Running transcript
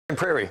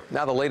Prairie,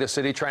 now the latest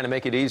city trying to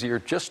make it easier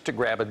just to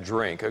grab a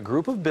drink. A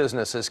group of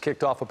businesses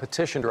kicked off a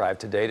petition drive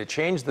today to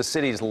change the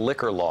city's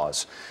liquor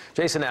laws.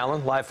 Jason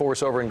Allen, live for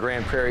us over in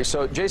Grand Prairie.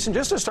 So, Jason,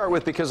 just to start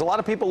with, because a lot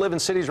of people live in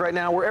cities right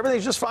now where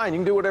everything's just fine, you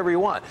can do whatever you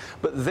want.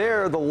 But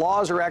there, the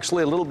laws are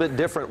actually a little bit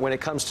different when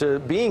it comes to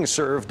being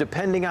served,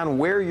 depending on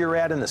where you're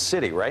at in the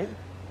city, right?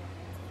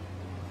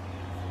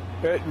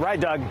 Right,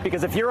 Doug,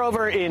 because if you're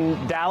over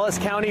in Dallas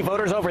County,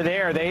 voters over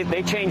there,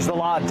 they changed the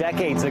law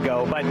decades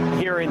ago. But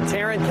here in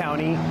Tarrant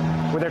County,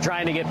 where they're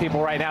trying to get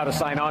people right now to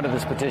sign on to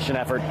this petition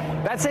effort,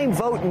 that same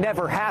vote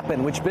never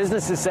happened, which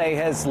businesses say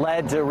has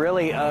led to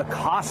really a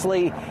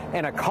costly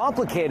and a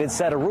complicated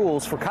set of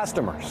rules for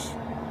customers.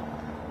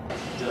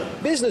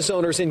 Business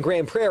owners in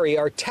Grand Prairie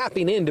are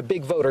tapping into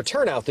big voter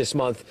turnout this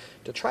month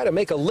to try to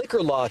make a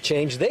liquor law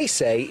change they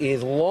say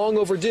is long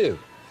overdue.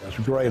 It's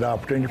a great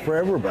opportunity for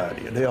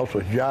everybody. It helps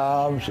with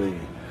jobs,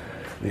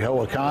 the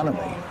whole economy.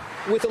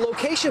 With a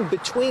location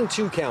between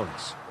two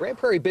counties, Grand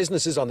Prairie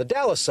businesses on the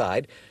Dallas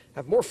side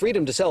have more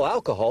freedom to sell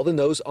alcohol than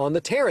those on the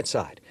Tarrant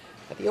side.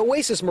 At the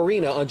Oasis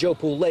Marina on Joe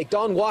Pool Lake,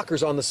 Don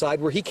Walker's on the side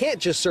where he can't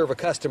just serve a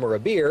customer a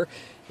beer.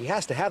 He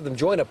has to have them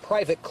join a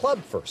private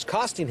club first,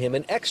 costing him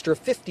an extra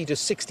 $50,000 to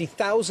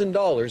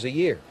 $60,000 a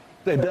year.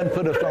 They doesn't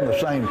put us on the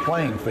same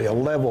playing field,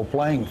 level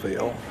playing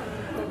field,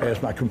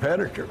 as my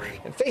competitors.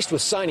 And faced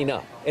with signing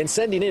up and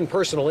sending in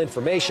personal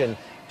information,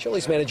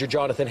 Chili's manager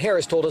Jonathan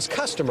Harris told us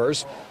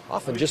customers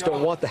often just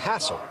don't want the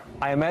hassle.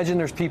 I imagine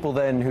there's people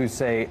then who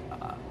say,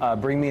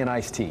 bring me an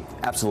iced tea.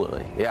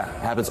 Absolutely. Yeah,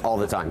 happens all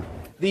the time.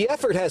 The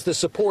effort has the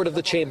support of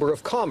the Chamber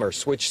of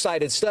Commerce, which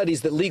cited studies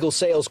that legal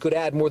sales could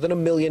add more than $1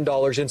 million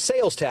in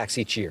sales tax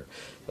each year.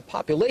 The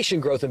population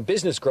growth and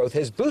business growth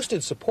has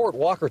boosted support,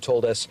 Walker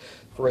told us,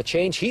 for a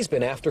change he's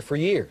been after for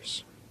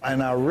years.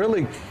 And I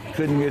really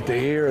couldn't get the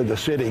ear of the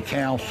city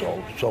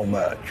council so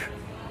much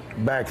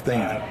back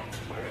then.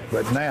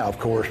 But now, of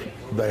course,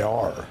 they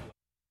are.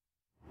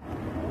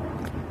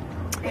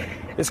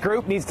 This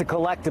group needs to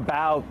collect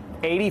about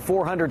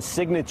 8,400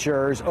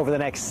 signatures over the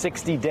next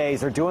 60 days.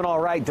 They're doing all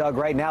right, Doug.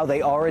 Right now,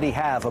 they already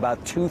have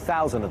about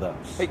 2,000 of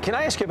those. Hey, can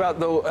I ask you about,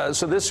 though,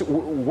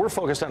 we're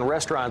focused on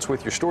restaurants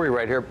with your story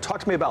right here. Talk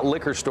to me about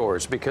liquor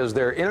stores, because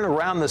they're in and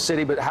around the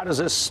city, but how does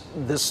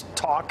this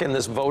talk and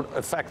this vote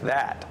affect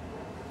that?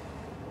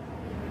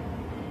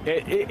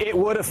 It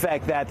would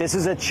affect that. This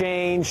is a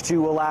change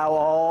to allow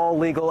all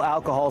legal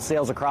alcohol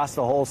sales across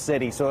the whole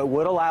city. So it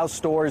would allow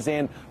stores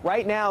in.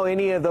 Right now,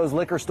 any of those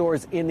liquor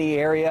stores in the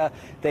area,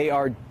 they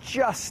are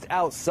just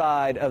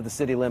outside of the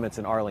city limits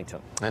in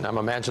Arlington. And I'm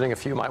imagining a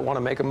few might want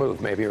to make a move,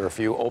 maybe, or a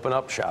few open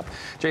up shop.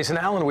 Jason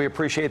Allen, we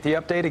appreciate the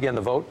update. Again,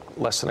 the vote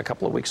less than a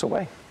couple of weeks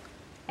away.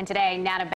 And today, Nana